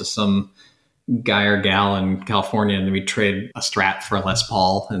 16-year-old to some guy or gal in California, and we trade a Strat for a Les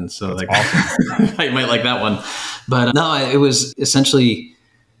Paul. And so that's like awesome. You might like that one. But no, it was essentially,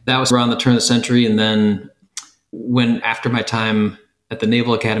 that was around the turn of the century. And then when after my time at the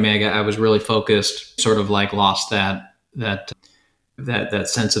Naval Academy, I was really focused, sort of like lost that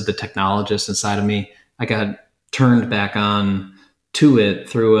sense of the technologist inside of me. I got turned back on to it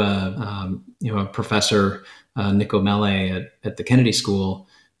through a professor, Nick O'Malley at the Kennedy School.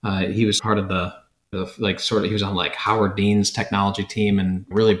 He was part of he was on like Howard Dean's technology team and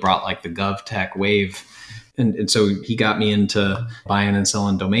really brought like the gov tech wave. And so he got me into buying and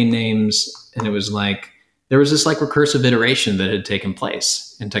selling domain names. And it was like, there was this like recursive iteration that had taken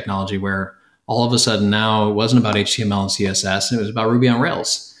place in technology where all of a sudden now it wasn't about HTML and CSS, and it was about Ruby on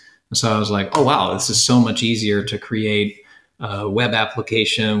Rails. And so I was like, oh, wow, this is so much easier to create a web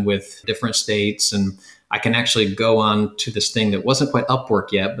application with different states. And I can actually go on to this thing that wasn't quite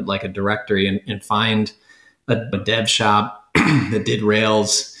Upwork yet, but like a directory and find a dev shop that did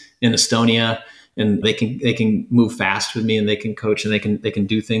Rails in Estonia. And they can move fast with me, and they can coach, and they can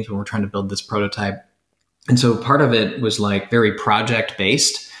do things when we're trying to build this prototype. And so part of it was like very project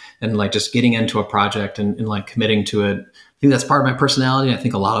based, and like just getting into a project and like committing to it. I think that's part of my personality. I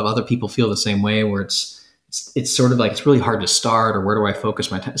think a lot of other people feel the same way, where it's sort of like, it's really hard to start, or where do I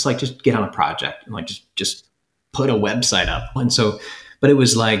focus my time? It's like, just get on a project and like, just put a website up. And so, but it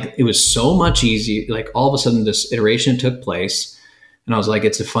was like, it was so much easier. Like all of a sudden this iteration took place, and I was like,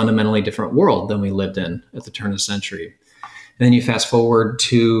 it's a fundamentally different world than we lived in at the turn of the century. And then you fast forward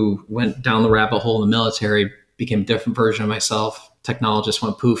to, went down the rabbit hole in the military, became a different version of myself. Technologist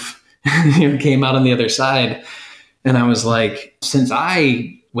went poof, came out on the other side. And I was like, since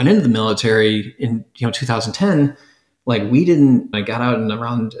I went into the military in 2010, like I got out and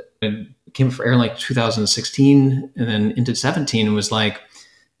around, and came for air in like 2016 and then into 17, and was like,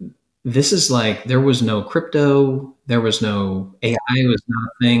 this is like, there was no crypto, there was no AI, was not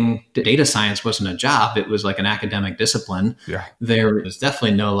a thing. Data science wasn't a job. It was like an academic discipline. Yeah. There was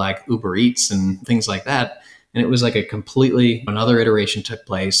definitely no like Uber Eats and things like that. And it was like another iteration took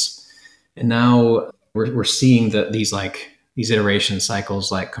place. And now we're seeing these iteration cycles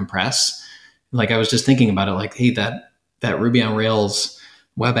like compress. Like I was just thinking about it, like, hey, that Ruby on Rails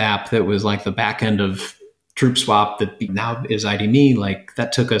web app that was like the back end of Troop Swap that now is IDMe, like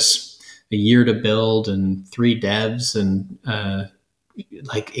that took us a year to build and 3 devs and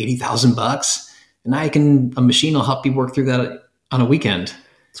like $80,000. And a machine will help you work through that on a weekend.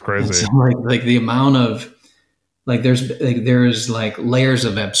 It's crazy. So like the amount of like there's like layers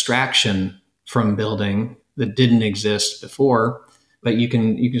of abstraction from building that didn't exist before, but you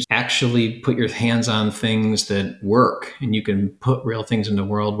can actually put your hands on things that work, and you can put real things in the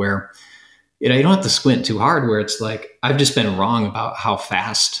world where you don't have to squint too hard, where it's like, I've just been wrong about how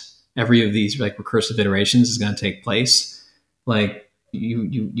fast every of these like recursive iterations is going to take place. Like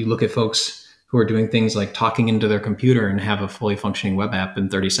you look at folks who are doing things like talking into their computer and have a fully functioning web app in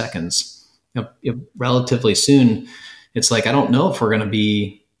 30 seconds. Relatively soon, it's like, I don't know if we're going to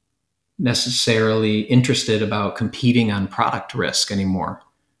be necessarily interested about competing on product risk anymore.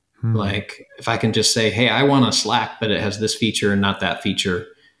 Like if I can just say, hey, I want a Slack, but it has this feature and not that feature,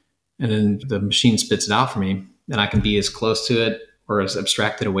 and then the machine spits it out for me, and I can be as close to it or as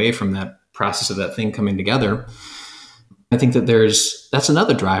abstracted away from that process of that thing coming together. I think that that's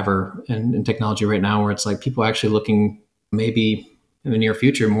another driver in technology right now, where it's like people actually looking maybe in the near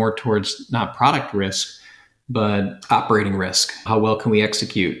future more towards not product risk, but operating risk. How well can we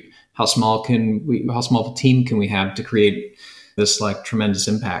execute? How small of a team can we have to create this like tremendous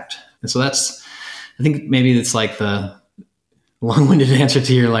impact? And so I think maybe it's like the long-winded answer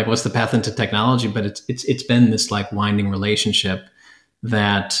to your like, what's the path into technology? But it's been this like winding relationship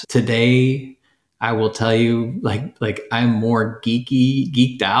that today I will tell you, like I'm more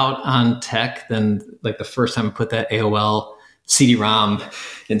geeked out on tech than like the first time I put that AOL CD-ROM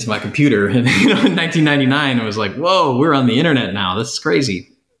into my computer. And in 1999, it was like, whoa, we're on the internet now. This is crazy.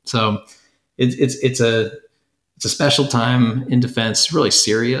 So it's a special time in defense, really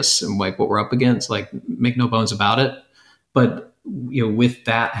serious, and like what we're up against, like make no bones about it. But with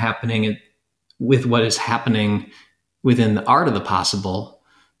that happening, with what is happening within the art of the possible,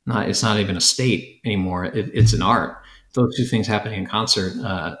 it's not even a state anymore. It's an art. Those two things happening in concert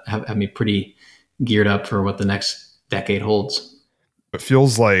have me pretty geared up for what the next decade holds. It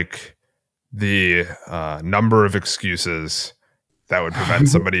feels like the number of excuses that would prevent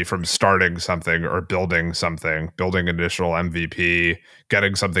somebody from starting something or building initial MVP,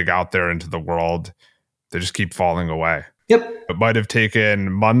 getting something out there into the world, they just keep falling away. Yep. It might have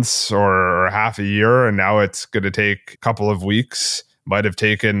taken months or half a year, and now it's going to take a couple of weeks. Might have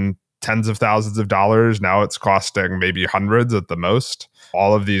taken tens of thousands of dollars. Now it's costing maybe hundreds at the most.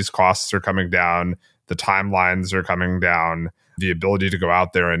 All of these costs are coming down. The timelines are coming down. The ability to go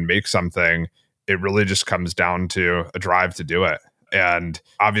out there and make something, it really just comes down to a drive to do it. And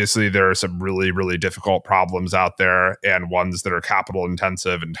obviously there are some really, really difficult problems out there, and ones that are capital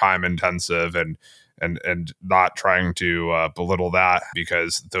intensive and time intensive, and not trying to belittle that,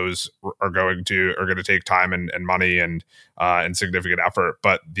 because those are going to take time and money and significant effort.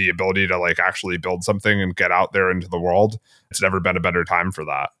 But the ability to like actually build something and get out there into the world, it's never been a better time for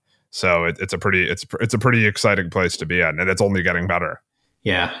that. So it's a pretty exciting place to be in, and it's only getting better.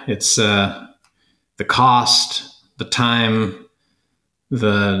 Yeah, it's the cost, the time,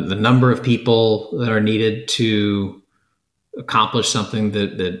 the number of people that are needed to accomplish something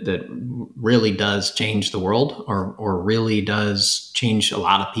that really does change the world, or really does change a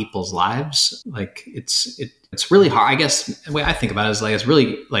lot of people's lives. Like it's really hard. I guess the way I think about it is like it's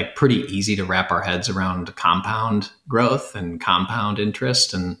really like pretty easy to wrap our heads around compound growth and compound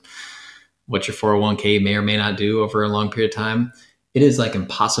interest and what your 401k may or may not do over a long period of time. It is like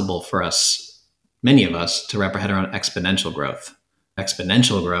impossible for us, many of us, to wrap our head around exponential growth.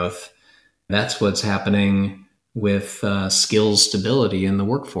 Exponential growth, that's what's happening with skills stability in the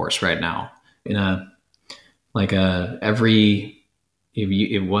workforce right now. It was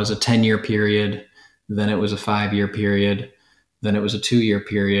a 10-year period, then it was a 5-year period, then it was a 2-year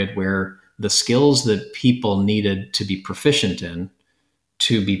period, where the skills that people needed to be proficient in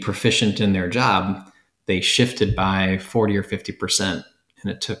their job, they shifted by 40 or 50%.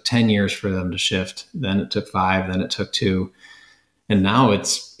 And it took 10 years for them to shift. Then it took 5, then it took 2. And now it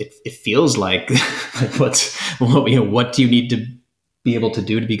feels like what do you need to be able to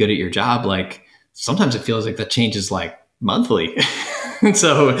do to be good at your job? Like sometimes it feels like that changes like monthly. And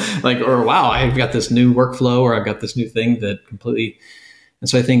so like, or wow, I've got this new workflow, or I've got this new thing that completely. And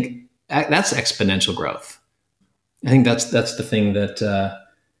so I think that's exponential growth. I think that's the thing that,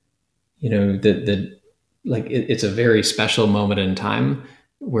 that like it's a very special moment in time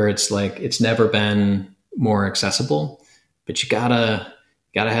where it's like, it's never been more accessible. But you gotta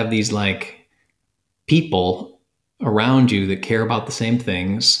have these like people around you that care about the same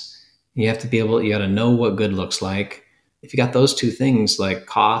things. You have to be able, you gotta know what good looks like. If you got those two things, like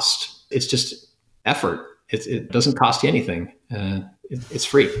cost, it's just effort. It doesn't cost you anything. It's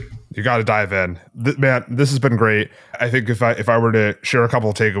free. You got to dive in. Man, this has been great. I think if I were to share a couple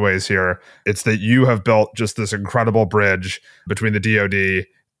of takeaways here, it's that you have built just this incredible bridge between the DoD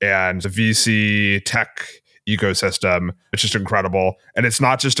and the VC tech ecosystem. It's just incredible. And it's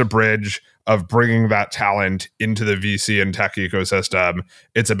not just a bridge of bringing that talent into the VC and tech ecosystem.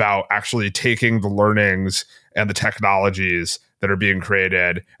 It's about actually taking the learnings and the technologies that are being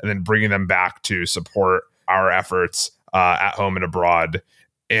created and then bringing them back to support our efforts at home and abroad.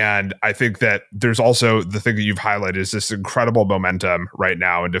 And I think that there's also the thing that you've highlighted is this incredible momentum right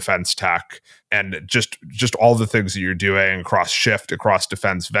now in defense tech, and just all the things that you're doing across Shift, across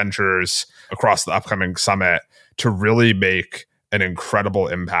defense ventures, across the upcoming summit to really make an incredible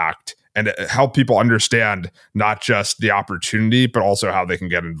impact and help people understand not just the opportunity, but also how they can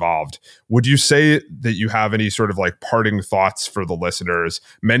get involved. Would you say that you have any sort of like parting thoughts for the listeners,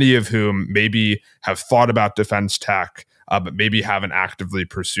 many of whom maybe have thought about defense tech, but maybe haven't actively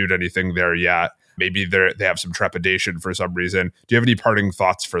pursued anything there yet? Maybe they have some trepidation for some reason. Do you have any parting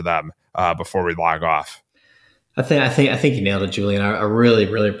thoughts for them before we log off? I think you nailed it, Julian. I really,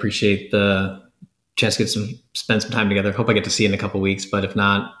 really appreciate the chance to spend some time together. Hope I get to see you in a couple of weeks, but if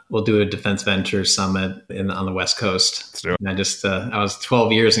not, we'll do a Defense Ventures Summit on the West Coast. Let's do it. And I was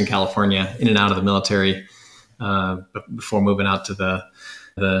 12 years in California, in and out of the military, before moving out to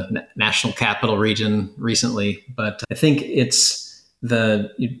the national capital region recently. But I think it's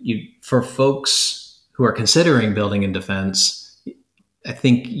for folks who are considering building in defense, I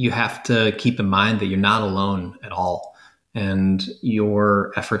think you have to keep in mind that you're not alone at all, and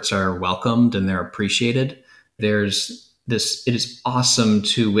your efforts are welcomed and they're appreciated. It is awesome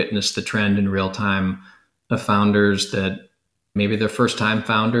to witness the trend in real time of founders that maybe they're first time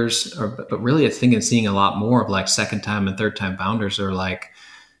founders, but really I think I'm seeing a lot more of like second time and third time founders are like,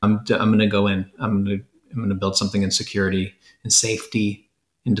 I'm going to go in, I'm going to build something in security, in safety,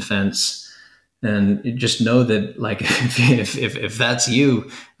 in defense. And just know that, like, if that's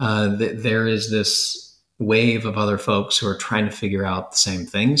you, there is this wave of other folks who are trying to figure out the same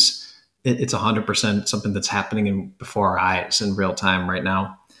things. It's 100% something that's happening before our eyes in real time right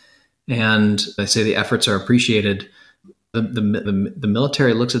now. And I say the efforts are appreciated. The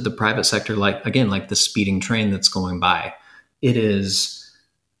military looks at the private sector like the speeding train that's going by. It's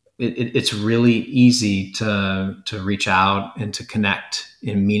really easy to reach out and to connect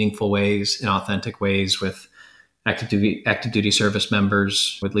in meaningful ways, in authentic ways with active duty service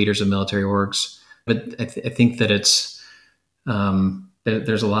members, with leaders of military orgs. But I think that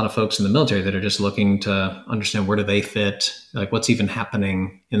there's a lot of folks in the military that are just looking to understand where do they fit, like what's even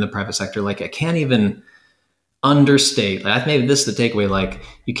happening in the private sector. Like I can't even understate, maybe this is the takeaway, like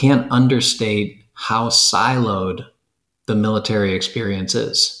you can't understate how siloed the military experience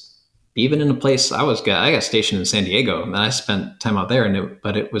is. Even in a place I got stationed in San Diego, and I spent time out there,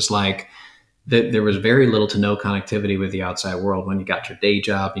 but it was like there was very little to no connectivity with the outside world. When you got your day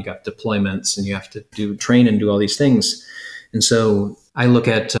job, you got deployments, and you have to train and do all these things. And so I look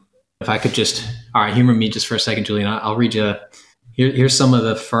at, if I could humor me just for a second, Julian. I'll read you. Here's some of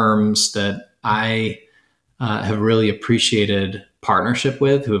the firms that I have really appreciated partnership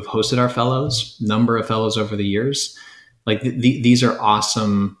with, who have hosted our fellows, number of fellows over the years. Like these are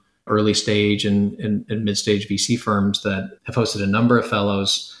awesome early stage and mid-stage VC firms that have hosted a number of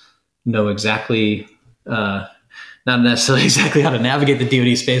fellows, know exactly, not necessarily exactly how to navigate the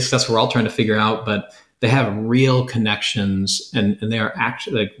DoD space. That's what we're all trying to figure out, but they have real connections and they are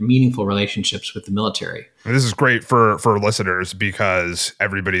actually like meaningful relationships with the military. And this is great for listeners because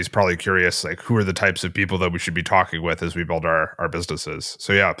everybody's probably curious, like who are the types of people that we should be talking with as we build our businesses.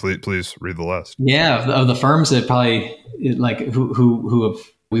 So yeah, please read the list. Yeah, of the firms that probably like who have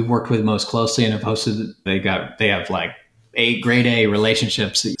we've worked with most closely and have hosted, they have like grade A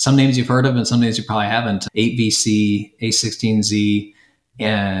relationships. Some names you've heard of and some names you probably haven't. 8VC, A16Z,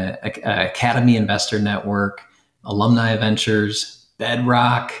 Academy Investor Network, Alumni Ventures,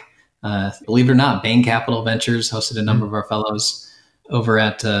 Bedrock, believe it or not, Bain Capital Ventures hosted a number of our fellows over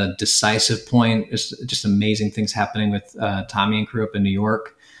at Decisive Point. There's just amazing things happening with Tommy and crew up in New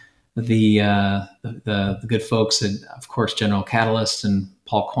York. The good folks at, of course, General Catalyst and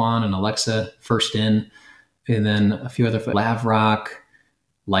Paul Kwan and Alexa First In, and then a few other Lavrock,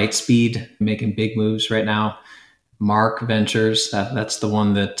 Lightspeed, making big moves right now. Mark Ventures, that's the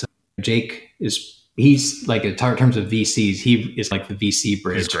one that Jake is. He's like in terms of VCs, he is like the VC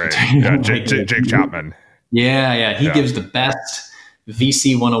bridge. He's great. Yeah, Jake Chapman. Yeah. He gives the best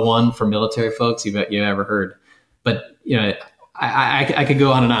VC 101 for military folks you ever heard. But I could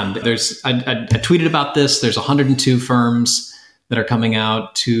go on and on. I tweeted about this. There's 102 firms that are coming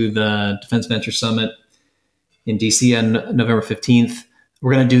out to the Defense Venture Summit in DC on November 15th.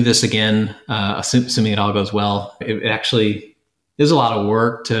 We're going to do this again, assuming it all goes well. It actually is a lot of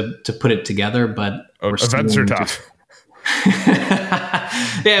work to put it together, but events are tough.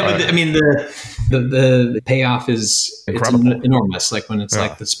 Yeah, but I mean the payoff is incredible. It's enormous. Like when it's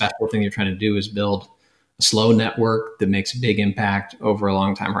like the special thing you're trying to do is build a slow network that makes a big impact over a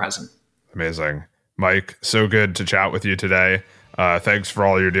long time horizon. Amazing. Mike, so good to chat with you today. Thanks for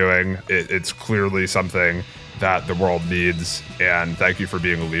all you're doing. It's clearly something that the world needs, and thank you for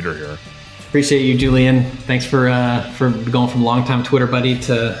being a leader here. Appreciate you, Julian. Thanks for going from longtime Twitter buddy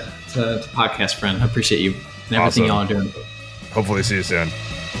to podcast friend. I appreciate you and everything y'all are doing. Hopefully see you soon.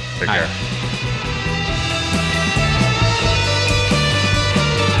 Take care.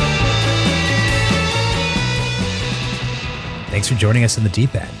 Thanks for joining us in the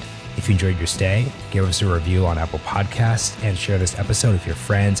deep end. If you enjoyed your stay, give us a review on Apple Podcasts and share this episode with your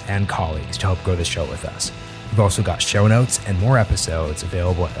friends and colleagues to help grow the show with us. We've also got show notes and more episodes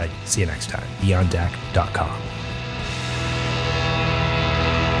available at, see you next time, beyonddeck.com.